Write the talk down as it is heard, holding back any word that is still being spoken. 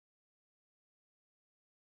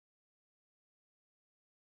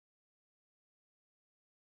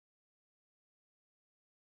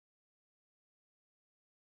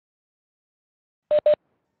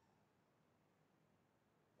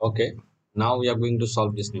Okay, now we are going to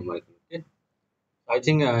solve this numerical. Okay, I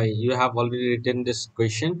think you have already written this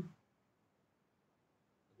question.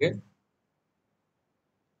 Okay,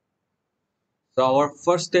 so our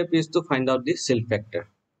first step is to find out the self factor.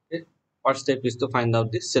 Okay, first step is to find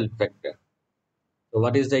out the self factor. So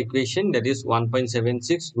what is the equation? That is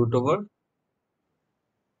 1.76 root over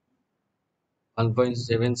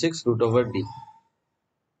 1.76 root over d.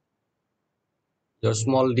 Your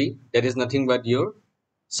small d, that is nothing but your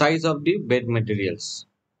size of the bed materials.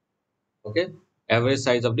 Okay, average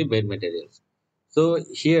size of the bed materials. So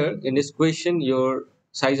here in this question, your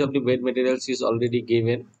size of the bed materials is already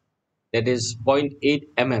given, that is zero point 0.8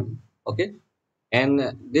 mm. Okay,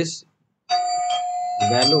 and this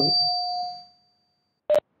value,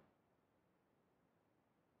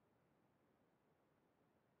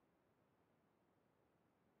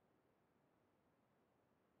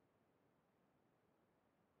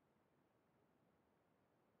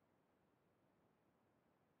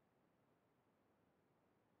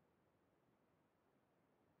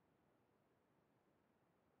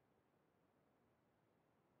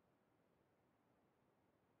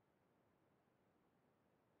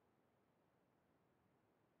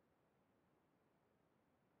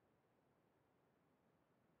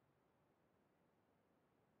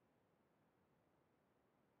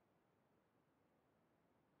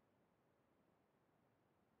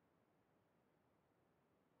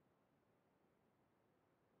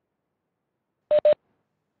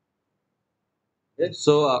 okay,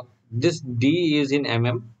 so this d is in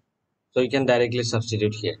mm, so you can directly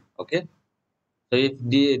substitute here. Okay, so if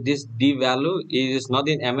this d value is not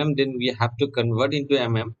in mm, then we have to convert into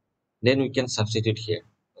mm, then we can substitute here.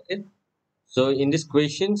 Okay, so in these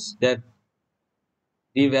questions that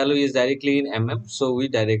d value is directly in mm, so we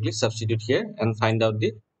directly substitute here and find out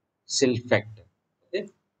the self factor. Okay,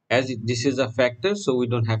 as this is a factor, so we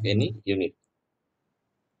don't have any unit.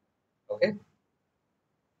 Okay,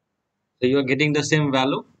 so you are getting the same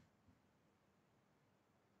value.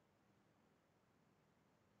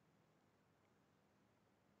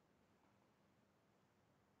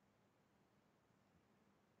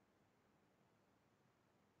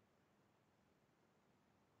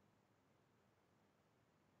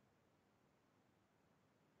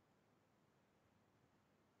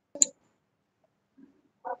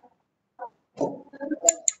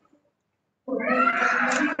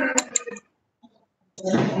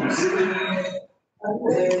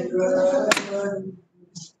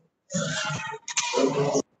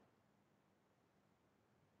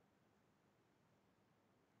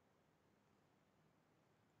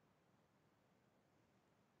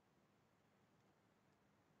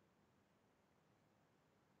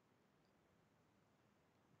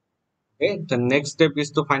 Okay, the next step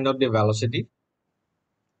is to find out the velocity.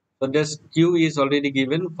 So this q is already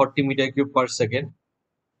given 40 meter cube per second.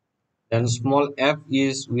 Then small f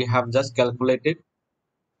is we have just calculated,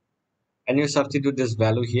 and you substitute this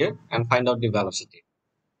value here and find out the velocity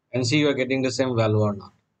and see you are getting the same value or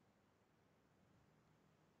not.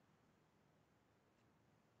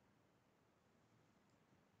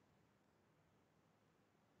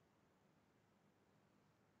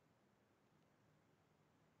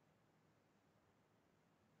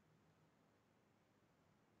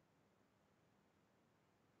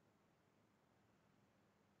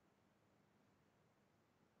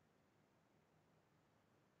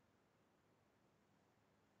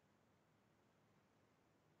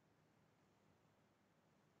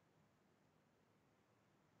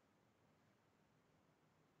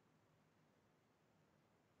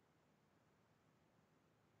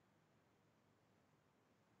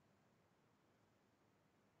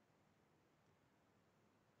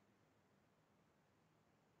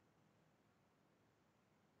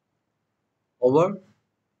 Over.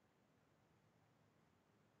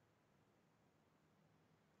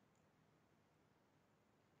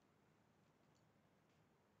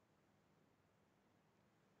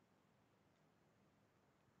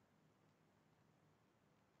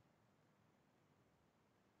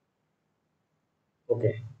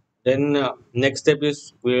 Okay. Then next step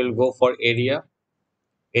is we will go for area.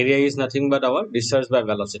 Area is nothing but our discharge by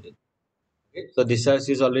velocity. Okay. So discharge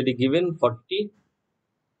is already given 40,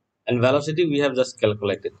 and velocity we have just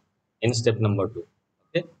calculated in step number 2.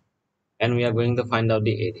 Okay, and we are going to find out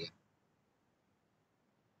the area.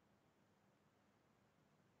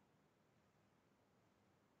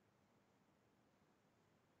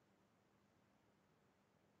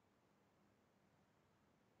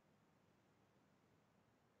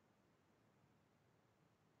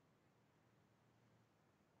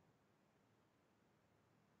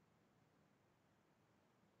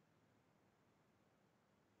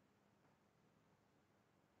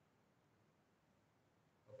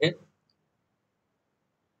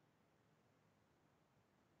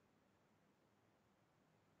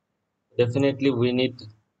 definitely we need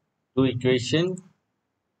two equation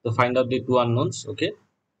to find out the two unknowns. Okay,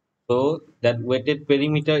 so that weighted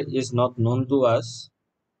perimeter is not known to us,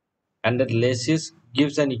 and that Lasis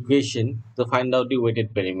gives an equation to find out the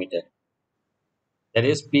weighted perimeter. That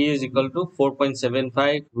is P is equal to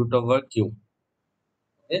 4.75 root over Q.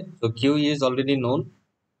 Okay, so Q is already known,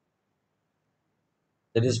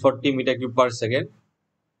 that is 40 meter cube per second.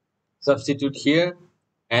 Substitute here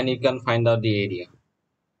and you can find out the area.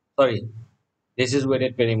 Sorry, this is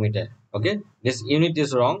weighted perimeter. Okay, this unit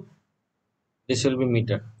is wrong. This will be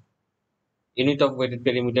meter. Unit of weighted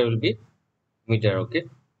perimeter will be meter. Okay,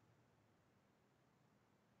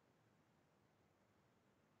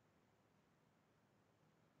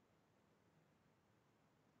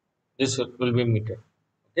 this will be meter.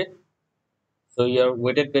 Okay, so your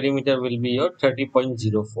weighted perimeter will be your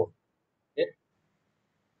 30.04. Okay,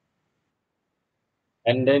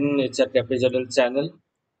 and then it's a trapezoidal channel.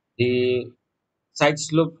 The side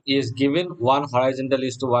slope is given, one horizontal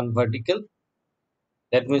is to one vertical.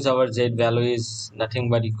 That means our z value is nothing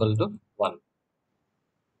but equal to 1.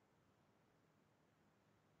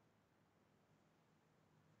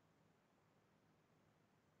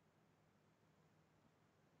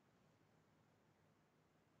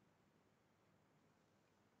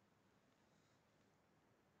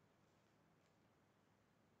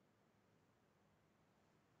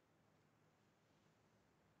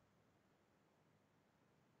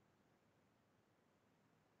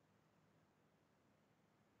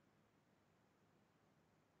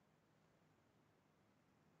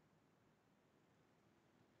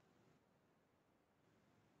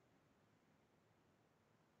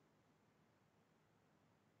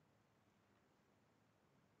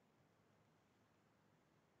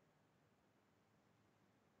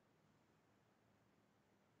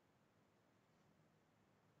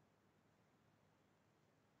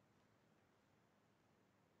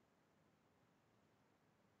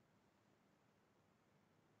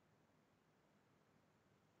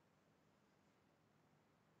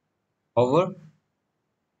 Over,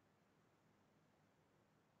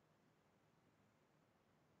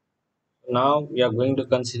 now we are going to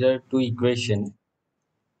consider two equation.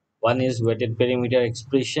 One is weighted perimeter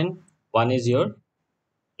expression, one is your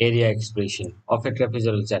area expression of a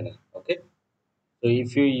trapezoidal channel. Okay, so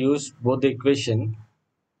if you use both the equation,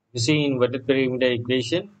 you see in weighted perimeter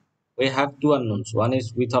equation we have two unknowns. One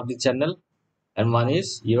is width of the channel and one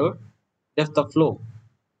is your depth of flow.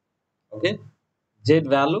 Okay, z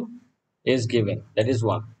value is given, that is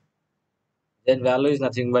 1. Z value is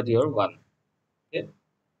nothing but your 1. Okay,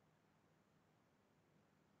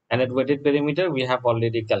 and at weighted perimeter we have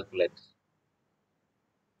already calculated.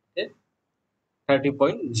 Okay,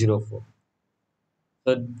 30.04.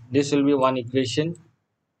 So this will be one equation,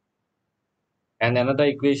 and another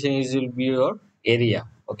equation is will be your area.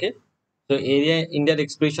 Okay, so area in that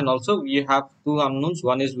expression also we have two unknowns.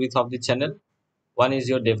 One is width of the channel, one is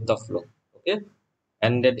your depth of flow. Okay,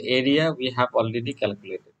 and that area we have already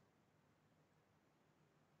calculated.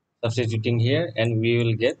 Substituting here, and we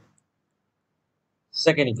will get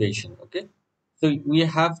second equation. Okay, so we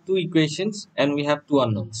have two equations and we have two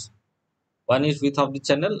unknowns. One is width of the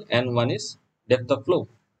channel and one is depth of flow.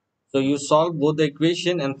 So you solve both the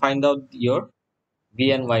equation and find out your b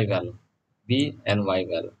and y value. B and y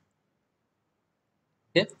value.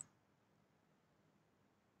 Okay,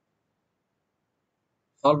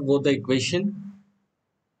 solve both the equation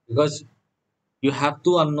because you have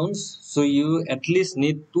two unknowns, so you at least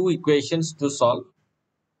need two equations to solve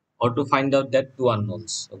or to find out that two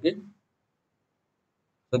unknowns. Okay,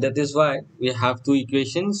 so that is why we have two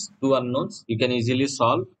equations, two unknowns. You can easily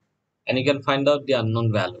solve and you can find out the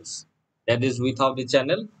unknown values. That is width of the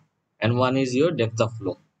channel and one is your depth of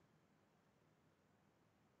flow.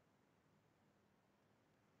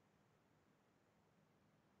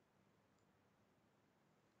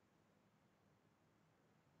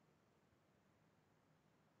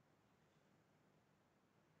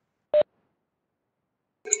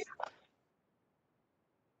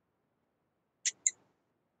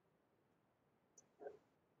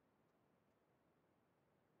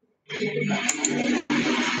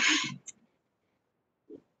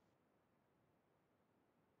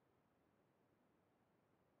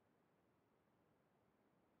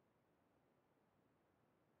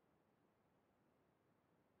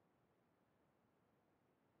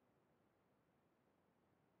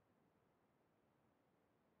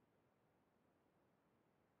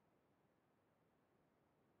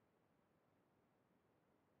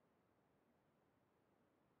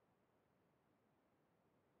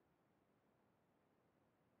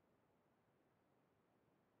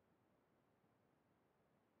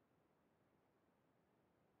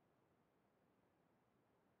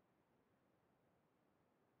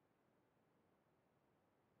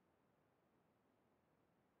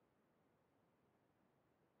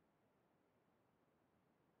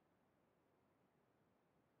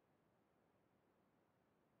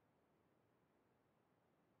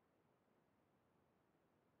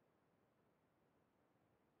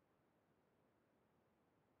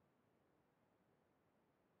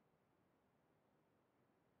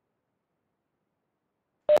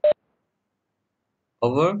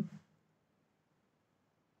 over,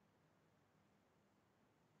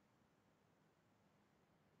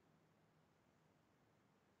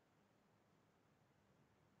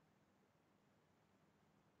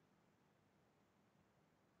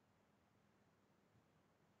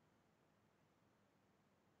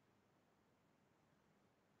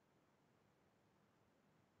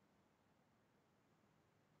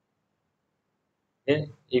 okay,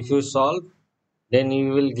 if you solve, then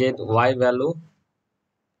you will get y value,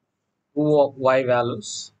 two of y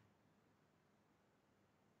values.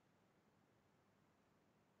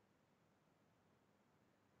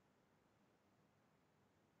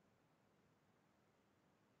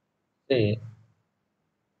 Say,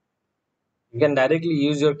 you can directly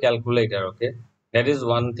use your calculator, okay, that is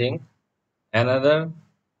one thing. Another,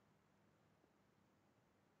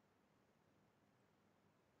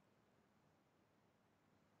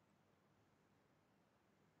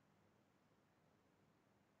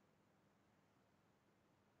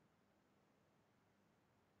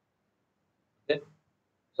 okay,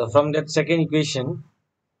 so from that second equation,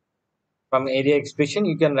 from area expression,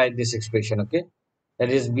 you can write this expression, okay, that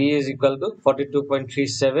is b is equal to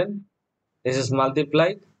 42.37. This is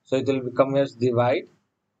multiplied, so it will become as divide.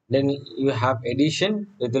 Then you have addition,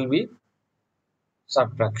 it will be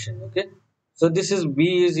subtraction, okay. So this is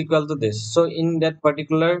b is equal to this. So in that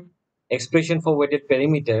particular expression for weighted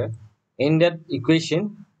perimeter, in that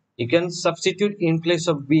equation, you can substitute in place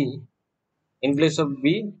of b,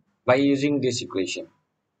 by using this equation,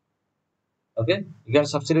 okay. You can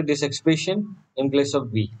substitute this expression in place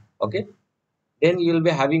of b, okay. Then you will be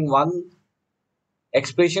having one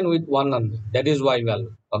expression with one number, that is y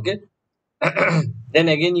value, okay. Then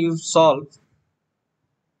again you solve.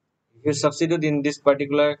 If you substitute in this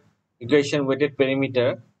particular equation weighted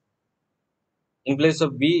perimeter, in place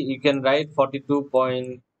of b, you can write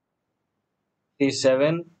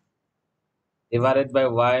 42.37 divided by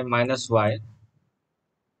y minus y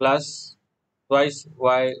plus twice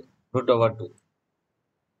y root over 2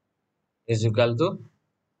 is equal to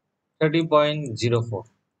 30.04.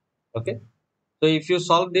 Okay. So if you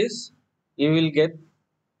solve this, you will get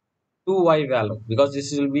 2y value because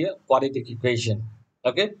this will be a quadratic equation.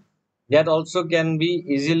 Okay. That also can be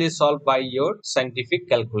easily solved by your scientific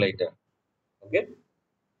calculator. Okay.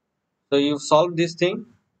 So you solve this thing,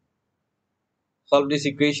 solve this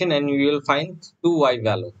equation, and you will find 2y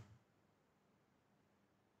value.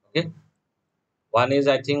 Okay. One is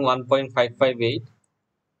I think 1.558,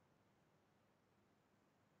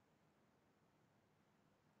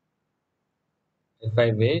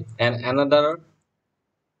 and another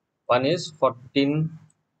one is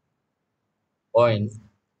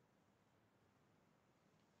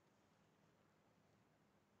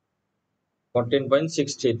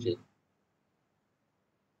 14.63.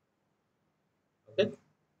 Okay.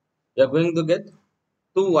 You are going to get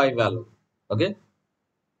 2y value. Okay.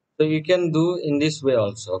 So you can do in this way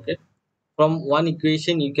also. Okay. From one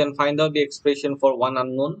equation, you can find out the expression for one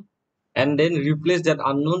unknown and then replace that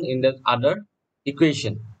unknown in the other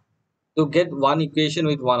equation to get one equation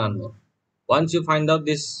with one unknown. Once you find out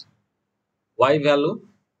this y value,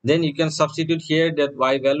 then you can substitute here that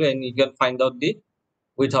y value and you can find out the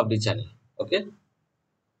width of the channel. Okay.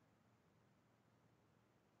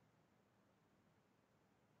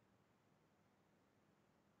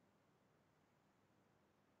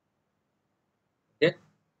 Okay.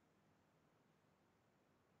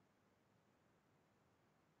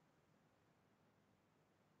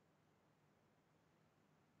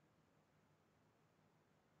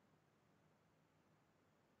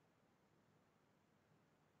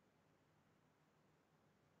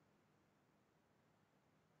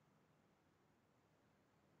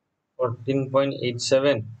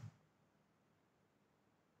 14.87.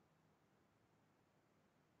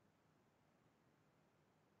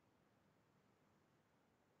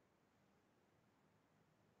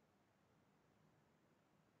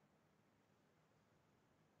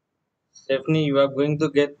 Definitely you are going to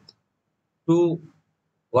get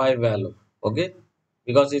 2y value. Okay.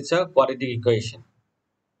 Because it's a quadratic equation.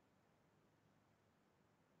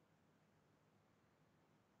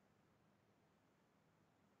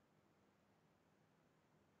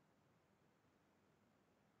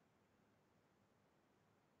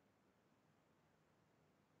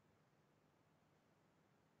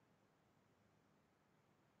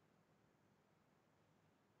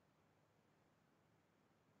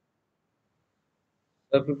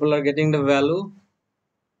 So people are getting the value.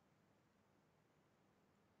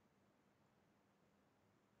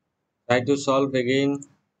 Try to solve again.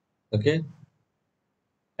 Okay.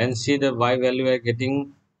 And see the y value are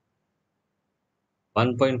getting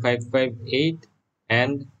 1.558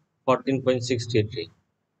 and 14.633.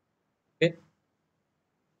 Okay,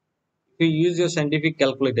 if you use your scientific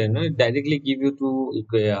calculator, no, it directly give you two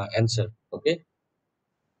answer. Okay,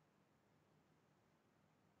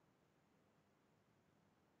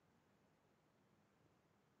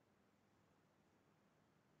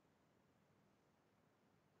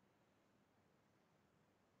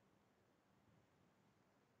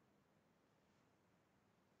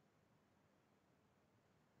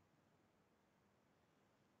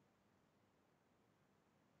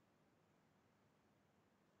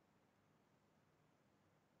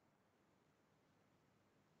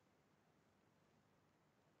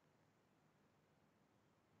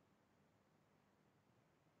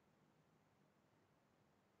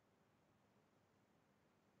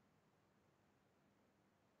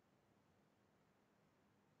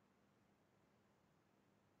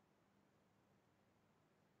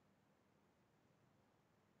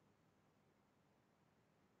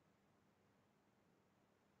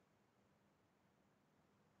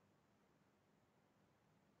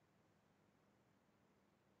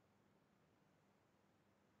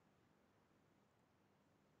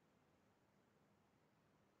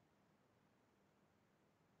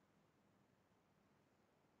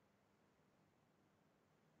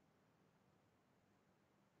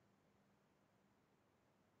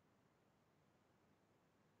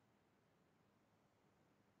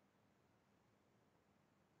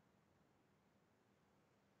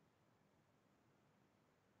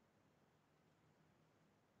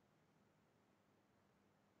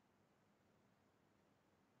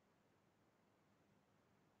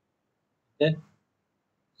 okay.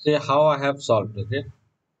 See how I have solved. Okay,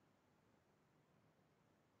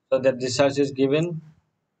 so that research is given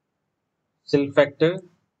self factor.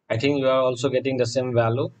 I think you are also getting the same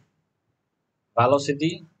value.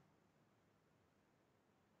 Velocity,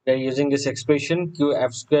 we are using this expression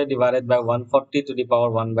qf square divided by 140 to the power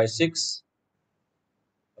 1 by 6.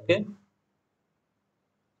 Okay,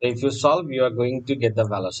 so if you solve, you are going to get the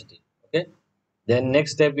velocity. Okay, then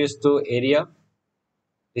next step is to area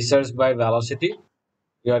research by velocity.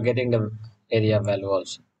 You are getting the area value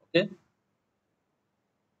also. Okay,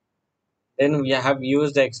 then we have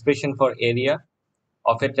used the expression for area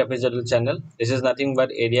of a trapezoidal channel. This is nothing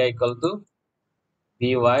but area equal to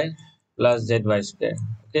by plus zy square.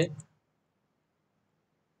 Okay,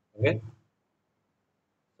 okay.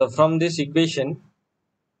 So from this equation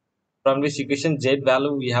z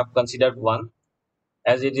value we have considered 1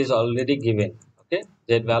 as it is already given. Okay,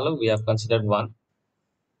 z value we have considered 1.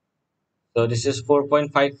 So this is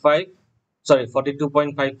 4.55, sorry,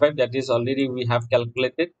 42.55. That is already we have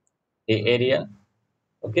calculated the area.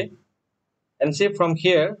 Okay, and say from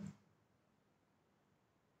here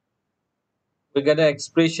we get an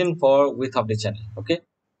expression for width of the channel. Okay,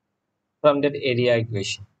 from that area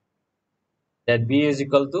equation, that b is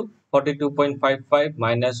equal to 42.55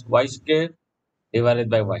 minus y square divided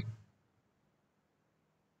by y.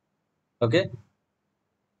 Okay,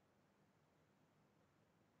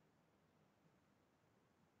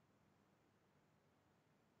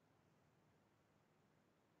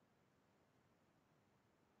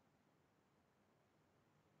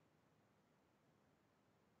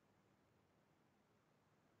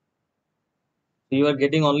 so you are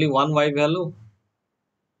getting only one y value.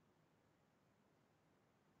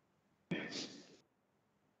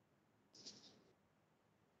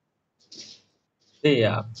 See,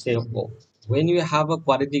 yeah, see, when you have a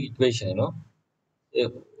quadratic equation,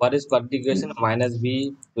 what is quadratic equation? Minus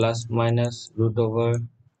b plus minus root over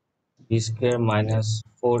b square minus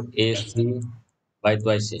 4ac by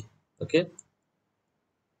twice a. Okay,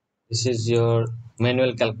 this is your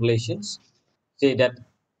manual calculations. See that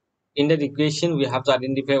in that equation we have to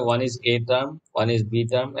identify one is a term, one is b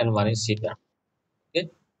term, and one is c term. Okay,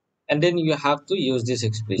 and then you have to use this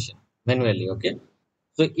expression manually. Okay,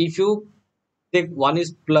 so if you take one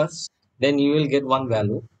is plus, then you will get one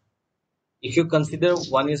value. If you consider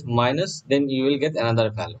one is minus, then you will get another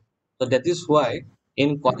value. So that is why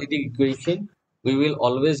in quadratic equation we will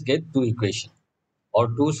always get two equation or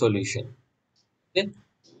two solution. Okay,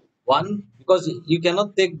 one, because you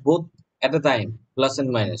cannot take both at a time, plus and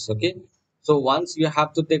minus. Okay, so once you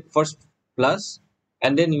have to take first plus,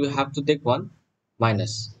 and then you have to take one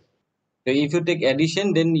minus. So if you take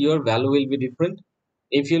addition, then your value will be different.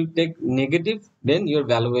 If you take negative, then your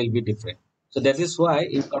value will be different. So that is why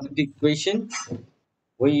in quadratic equation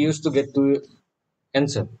we used to get to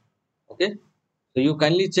answer. Okay, so you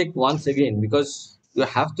kindly check once again because you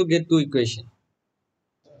have to get two equation.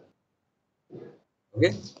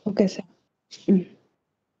 Okay, Okay, sir. Mm.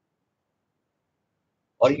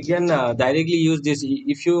 or you can directly use this.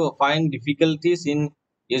 If you find difficulties in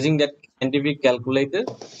using that scientific calculator,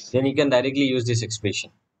 then you can directly use this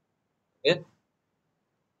expression. Okay.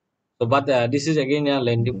 So but this is again a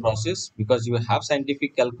lengthy process, because you have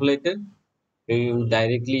scientific calculator, you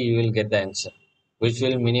directly you will get the answer, which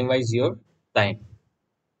will minimize your time.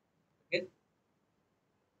 Okay.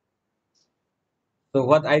 So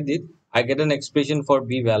what I did, I get an expression for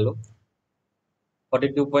b value,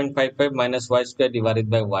 42.55 minus y square divided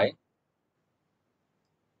by y.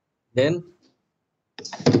 Then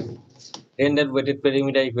that weighted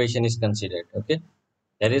perimeter equation is considered. Okay.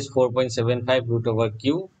 That is 4.75 root over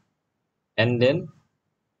q, and then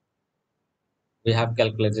we have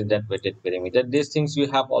calculated that weighted perimeter. These things we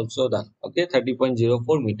have also done. Okay,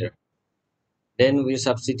 30.04 meter. Then we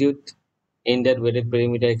substitute in that weighted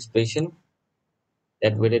perimeter expression.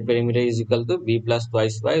 That weighted perimeter is equal to b plus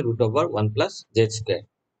twice y root over 1 plus z square.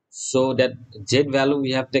 So that z value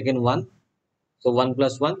we have taken 1. So 1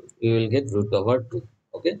 plus 1 we will get root over 2.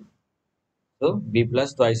 Okay. So b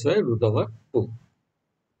plus twice y root over 2.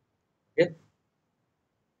 Okay.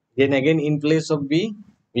 Then again in place of b,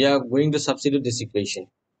 we are going to substitute this equation.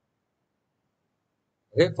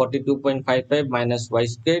 Okay, 42.55 minus y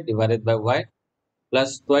square divided by y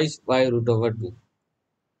plus twice y root over 2.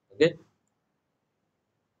 Okay.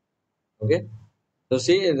 Okay. So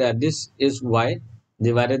see that this is y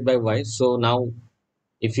divided by y. So now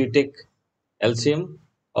if you take LCM,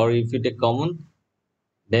 or if you take common,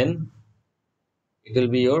 then it will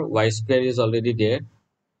be your y square is already there.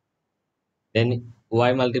 Then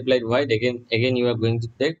y multiplied y, again you are going to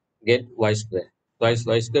get y square, twice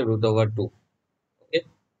y square root over 2. Okay.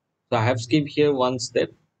 So I have skipped here one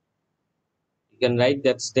step. You can write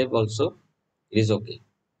that step also. It is okay.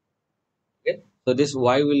 Okay. So this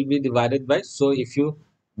y will be divided by. So if you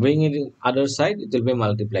bring it in other side, it will be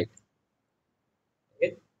multiplied.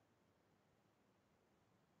 Okay.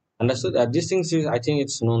 Understood? These things is, I think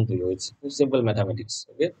it's known to you. It's simple mathematics.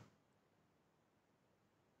 Okay.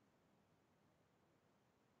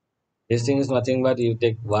 This thing is nothing but you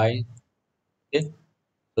take y. Okay.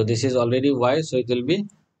 So this is already y. So it will be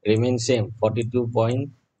remain same,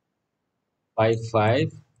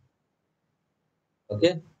 42.55.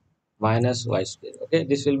 Okay. Minus y square. Okay.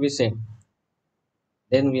 This will be same.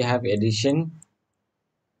 Then we have addition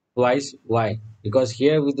twice y, because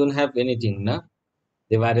here we don't have anything now,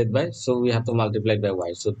 divided by, so we have to multiply by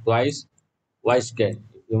y. So twice y square.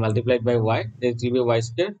 If you multiply by y, then it will be y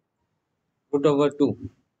square root over 2.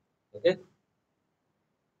 Okay.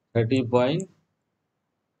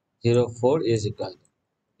 30.04 is equal to.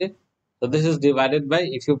 Okay. So this is divided by,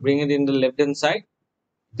 if you bring it in the left hand side,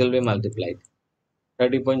 it will be multiplied.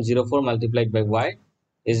 30.04 multiplied by y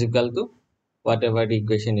is equal to whatever the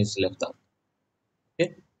equation is left out.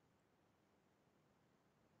 Okay.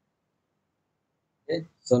 Okay.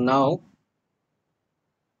 So now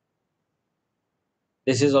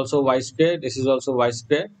this is also y square, this is also y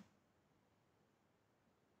square.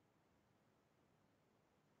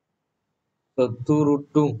 So 2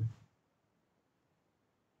 root 2.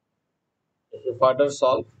 If you further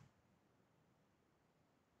solve,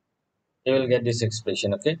 you will get this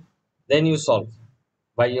expression. Okay. Then you solve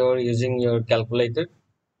by your using your calculator,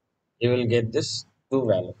 you will get this two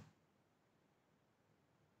value.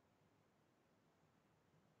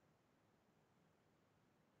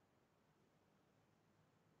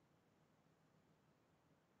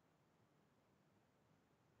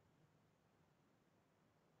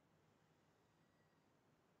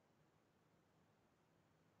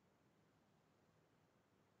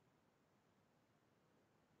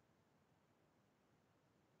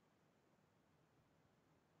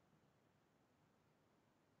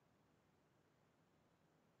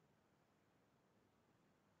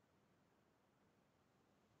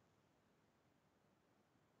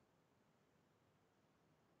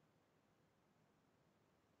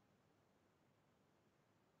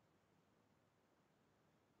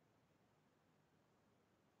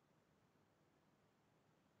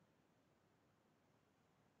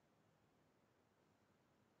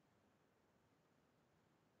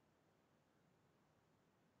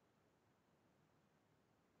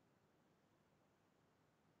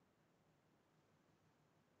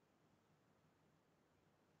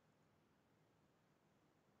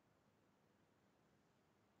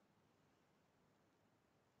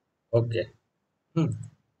 Okay. Hmm.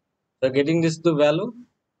 So getting this to value,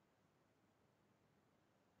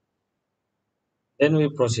 then we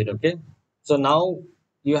proceed. Okay. So now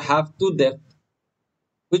you have two depth.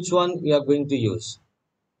 Which one you are going to use?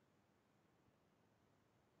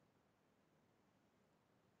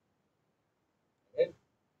 Okay.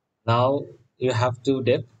 Now you have two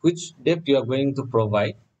depth, which depth you are going to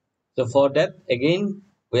provide. So for that, again,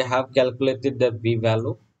 we have calculated the b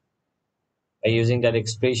value by using that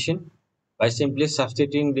expression by simply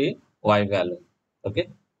substituting the y value. Okay,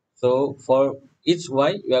 so for each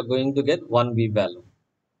y you are going to get one b value.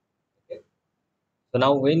 Okay, so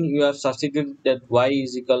now when you have substituted that y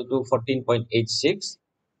is equal to 14.86,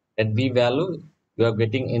 that b value you are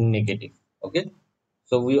getting in negative. Okay,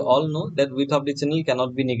 so we all know that width of the channel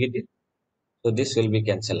cannot be negative, so this will be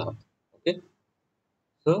cancelled out. Okay,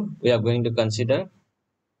 so we are going to consider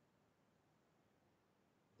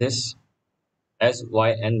this as y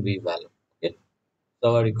and v value. Okay,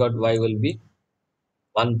 so our record y will be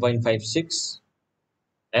 1.56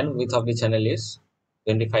 and width of the channel is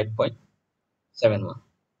 25.71.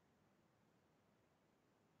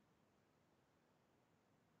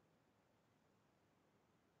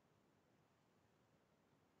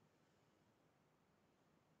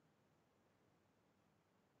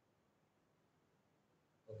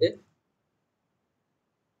 Okay,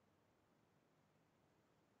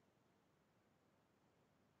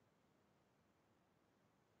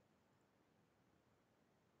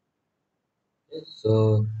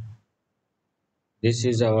 so this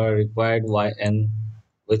is our required y and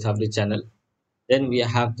width of the channel. Then we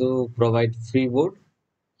have to provide freeboard.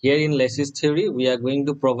 Here in Less's theory, we are going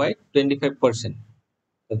to provide 25%.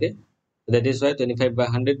 Okay, that is why 25 by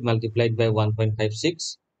 100 multiplied by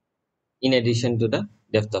 1.56 in addition to the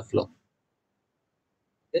depth of flow.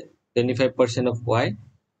 Okay, 25% of y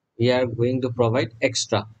we are going to provide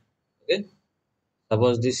extra. Okay,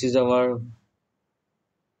 suppose this is our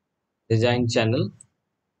design channel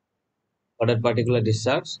for that particular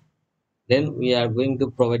discharge, then we are going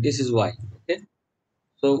to provide, this is y. Okay,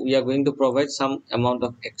 so we are going to provide some amount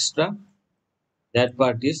of extra. That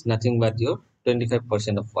part is nothing but your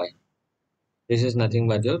 25% of y. This is nothing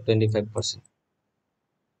but your 25%.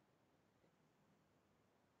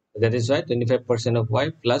 That is why 25% of y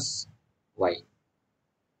plus y.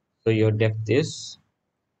 So your depth is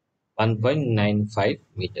 1.95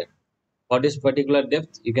 meter. For this particular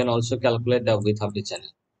depth, you can also calculate the width of the channel.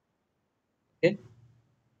 Okay,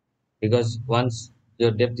 because once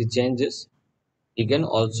your depth changes, you can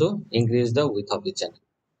also increase the width of the channel.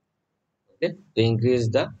 Okay, to increase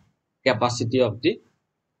the capacity of the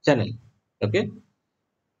channel. Okay,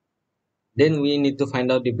 then we need to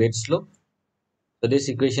find out the bed slope. So this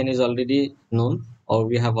equation is already known or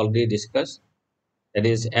we have already discussed. That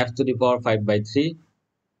is f to the power 5 by 3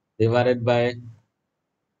 divided by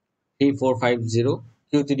 3450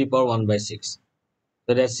 q to the power 1 by 6.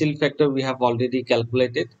 So the seal factor we have already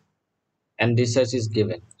calculated and research is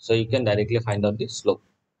given. So you can directly find out the slope.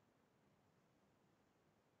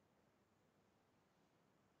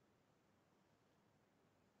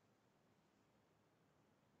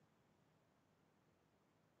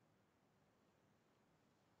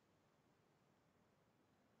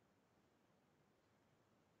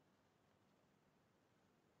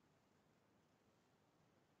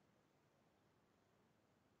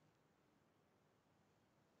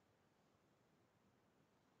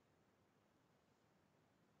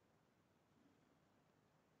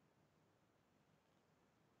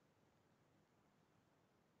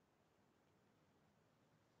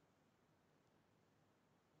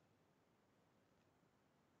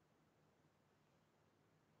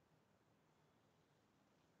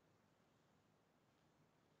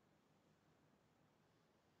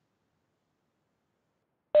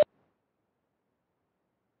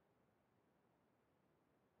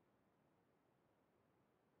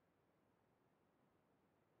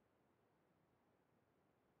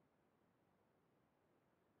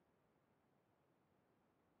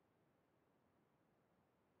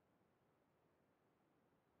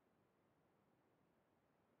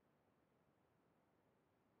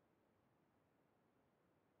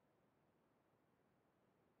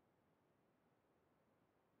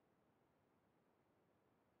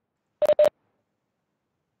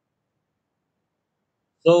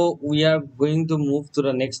 So we are going to move to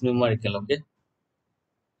the next numerical. Okay.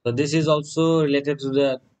 So this is also related to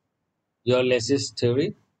the your Less's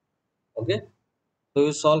theory. Okay. So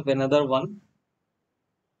you solve another one.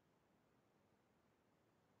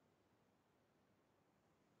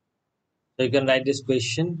 So you can write this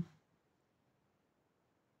question.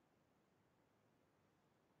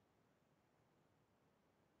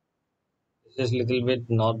 This is little bit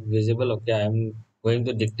not visible. Okay, I am going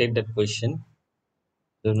to dictate that question.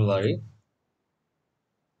 Don't worry.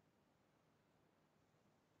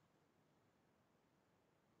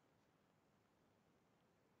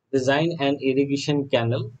 Design an irrigation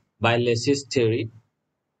canal by Less's theory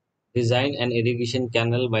design an irrigation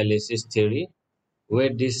canal by Lacy's theory, where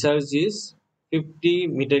discharge is 50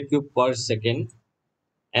 meter cube per second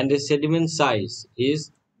and the sediment size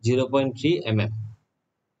is 0.3 mm.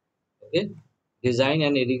 Okay, design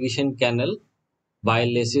an irrigation canal by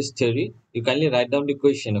Lacy's theory. You kindly write down the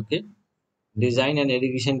question. Okay, design an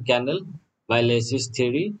irrigation canal by Lacy's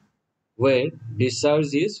theory where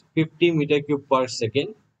discharge is 50 meter cube per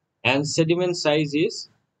second and sediment size is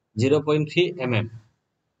 0.3 mm.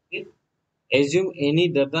 Okay. Assume any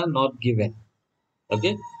data not given.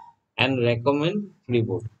 Okay, and recommend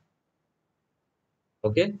freeboard.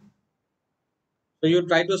 Okay, so you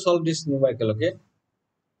try to solve this numerical. Okay,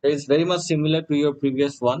 so it's very much similar to your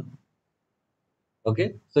previous one.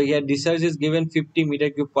 Okay, so here discharge is given 50 meter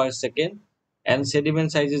cube per second and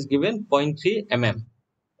sediment size is given zero point 0.3 mm.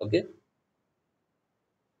 Okay,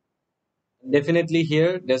 definitely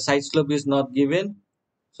here the side slope is not given,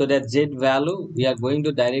 so that z value we are going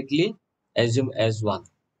to directly assume as 1.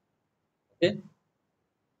 Okay,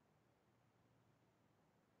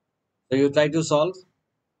 so you try to solve.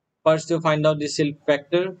 First you find out the silt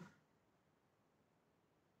factor,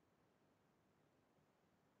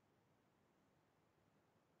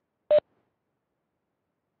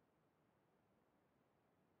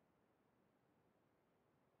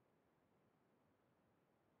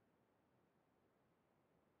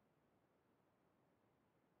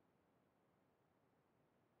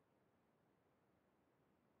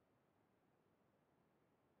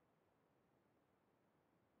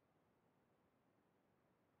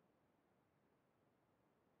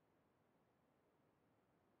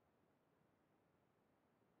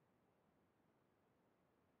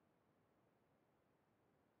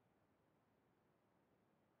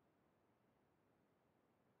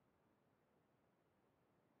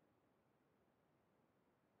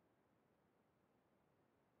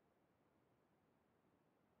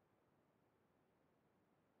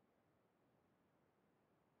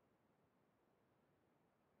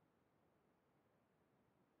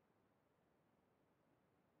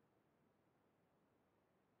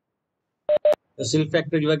 the silt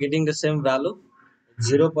factor you are getting the same value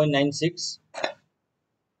 0.96.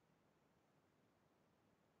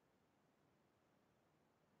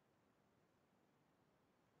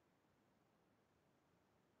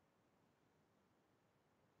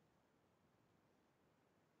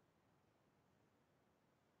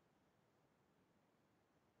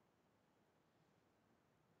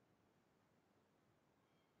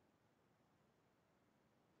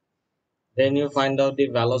 Then you find out the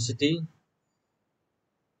velocity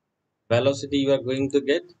you are going to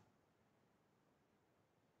get.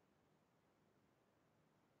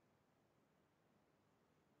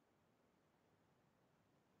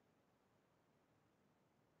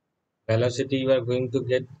 Velocity you are going to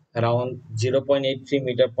get around 0.83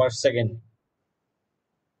 meter per second.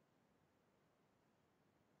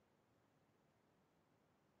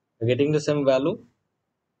 You're getting the same value.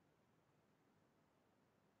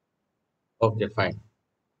 Okay, fine.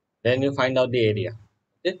 Then you find out the area.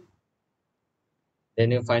 Okay, then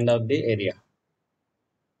you find out the area.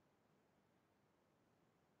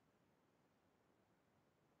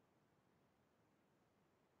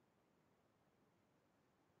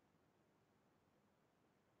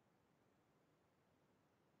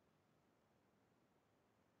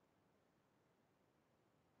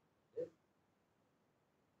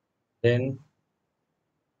 Then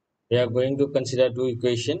we are going to consider two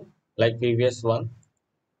equation like previous one.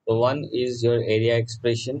 So one is your area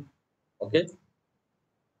expression. Okay,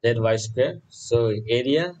 zy square. So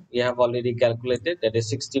area we have already calculated, that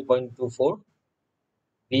is 60.24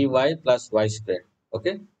 by plus y square.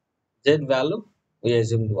 Okay, z value we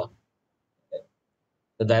assumed 1.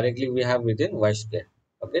 So directly we have written y square.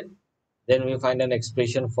 Okay, then we find an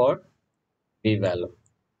expression for b value.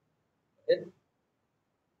 Okay,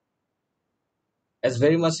 it's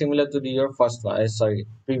very much similar to your first one. Sorry,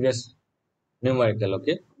 previous numerical.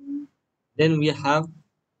 Okay, then we have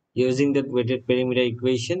using the weighted perimeter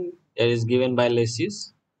equation that is given by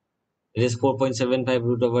Lacy's. It is 4.75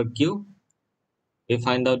 root over q. We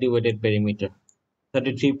find out the weighted perimeter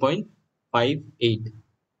 33.58.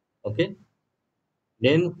 Okay,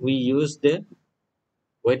 then we use the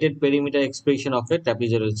weighted perimeter expression of a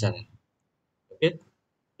trapezoidal channel. Okay,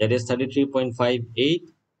 that is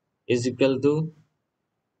 33.58 is equal to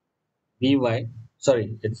by,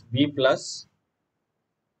 sorry, it's b plus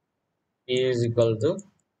p is equal to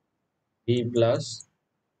b plus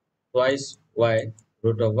twice y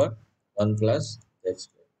root over 1 plus z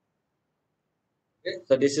square. Okay,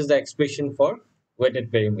 so this is the expression for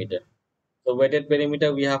weighted perimeter. So weighted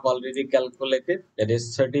perimeter we have already calculated, that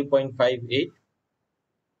is 30.58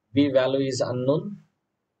 B value is unknown,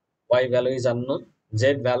 Y value is unknown,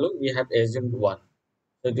 Z value we have assumed 1.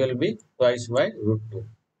 So it will be twice by root 2.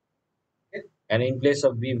 Okay? And in place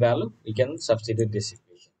of B value, we can substitute this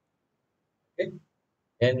equation. Okay?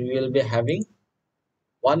 And we will be having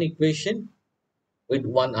one equation with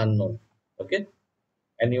one unknown. Okay?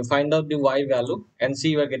 And you find out the Y value and see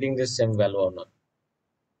you are getting the same value or not.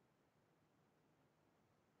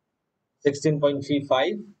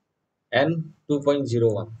 16.35 and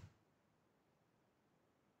 2.01.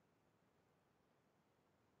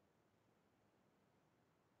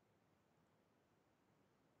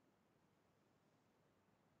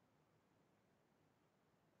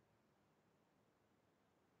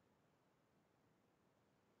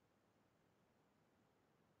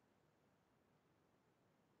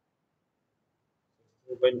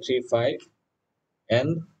 2.35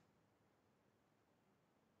 and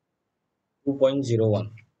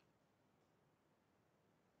 2.01.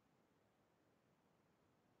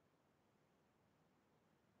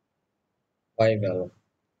 Y value.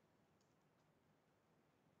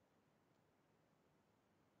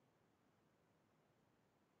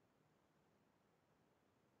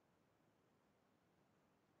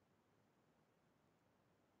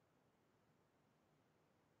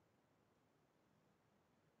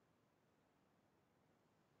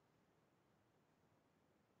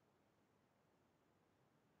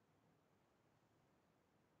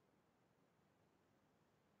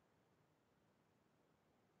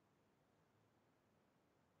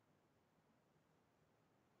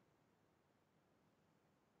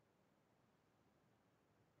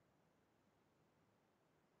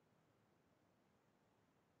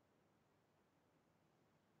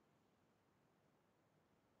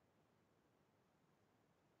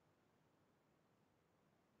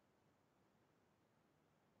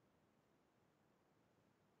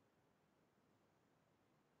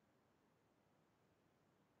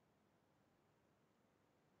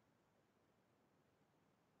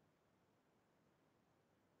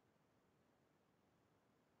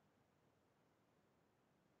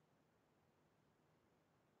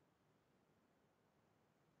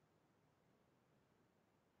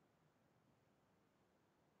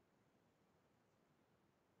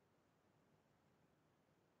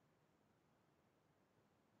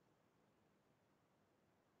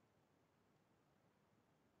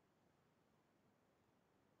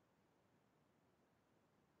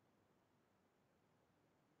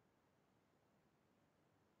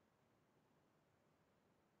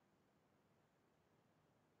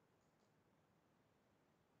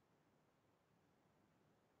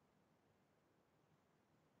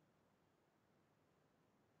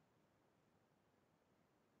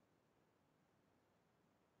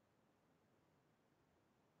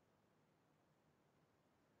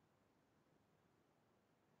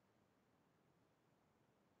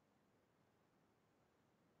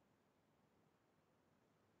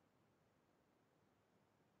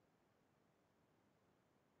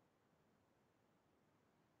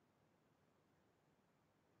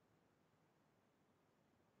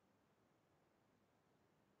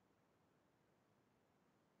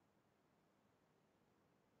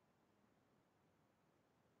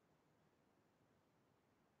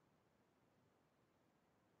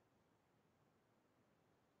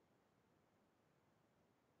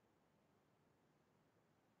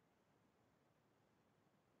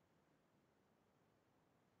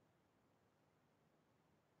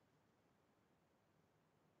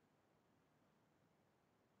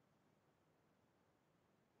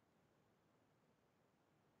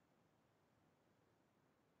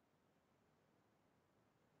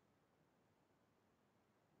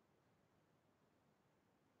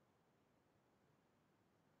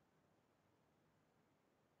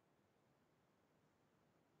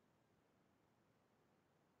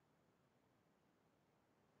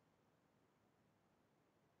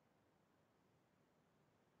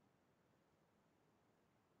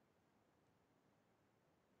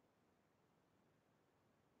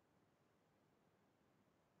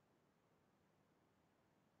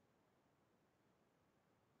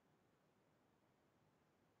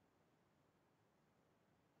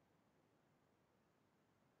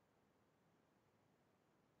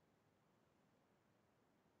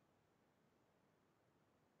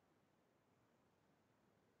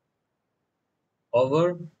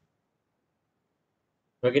 Over,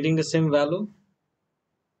 we're getting the same value.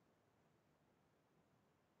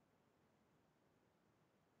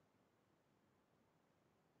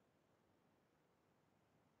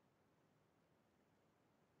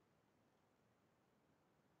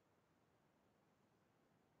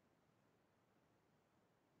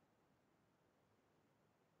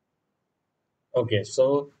 Okay,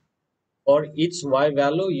 so for each y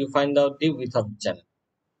value, you find out the width of the channel.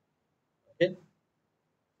 Okay,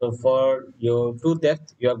 so for your two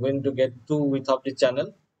depth, you are going to get two width of the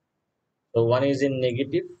channel. So one is in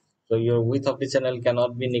negative, so your width of the channel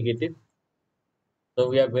cannot be negative. So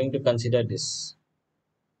we are going to consider this.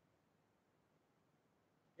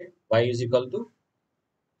 Okay. Y is equal to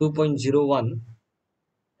 2.01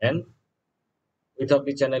 and width of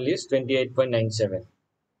the channel is 28.97.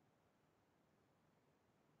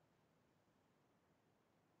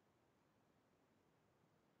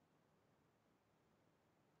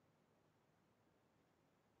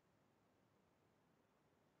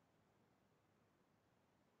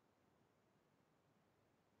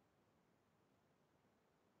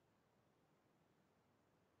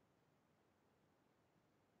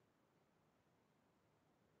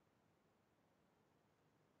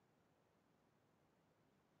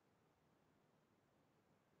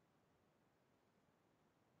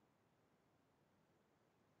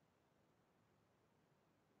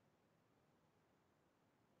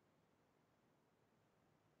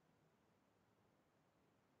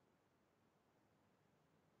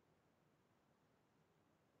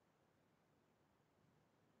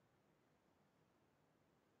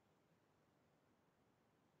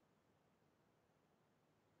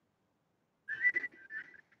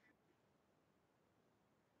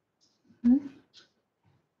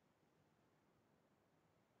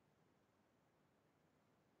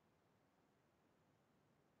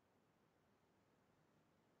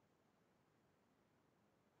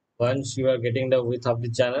 Once you are getting the width of the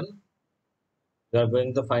channel, you are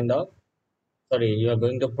going to find out, sorry, you are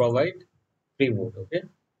going to provide free wood. Okay,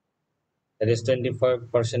 that is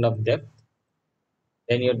 25% of depth.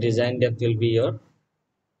 Then your design depth will be your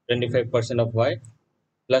 25% of y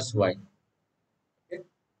plus y. Okay,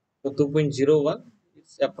 so 2.01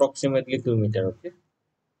 is approximately 2 meter. Okay,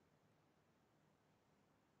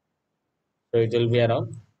 so it will be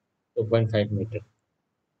around 2.5 meter.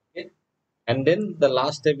 Okay, and then the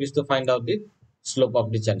last step is to find out the slope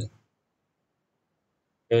of the channel.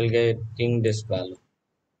 You will getting this value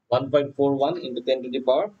 1.41 into 10 to the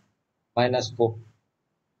power minus 4.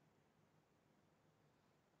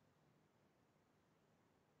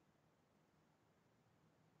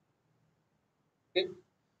 Okay,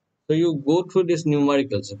 so you go through these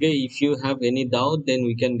numericals. Okay, if you have any doubt, then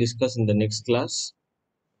we can discuss in the next class.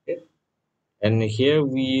 Okay, and here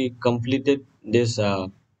we completed this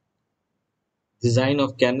design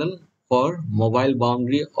of canal for mobile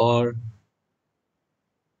boundary or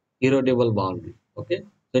erodible boundary. Okay,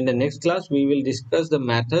 so in the next class we will discuss the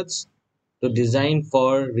methods to design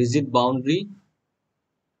for rigid boundary,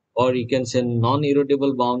 or you can say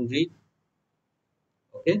non-erodible boundary.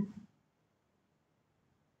 Okay,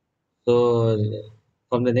 so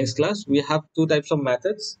from the next class we have two types of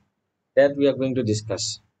methods that we are going to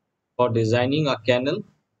discuss for designing a canal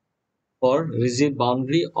for rigid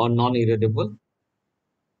boundary or non-erodible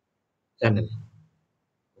channel.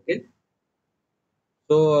 Okay,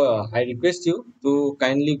 so I request you to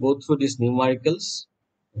kindly go through these numericals.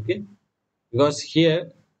 Okay, because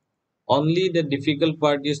here only the difficult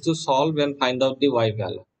part is to solve and find out the y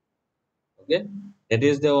value. Okay, that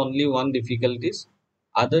is the only one difficulties.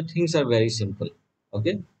 Other things are very simple.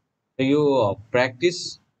 Okay, so you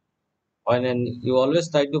practice and you always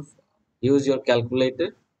try to use your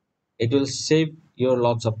calculator. It will save your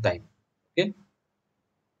lots of time. Okay,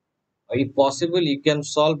 if possible you can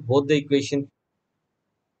solve both the equation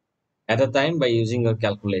at a time by using your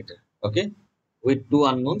calculator. Okay, with two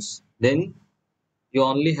unknowns, then you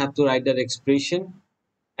only have to write that expression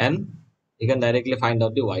and you can directly find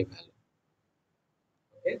out the y value.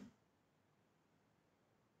 Okay,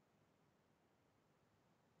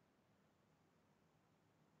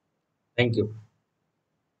 thank you.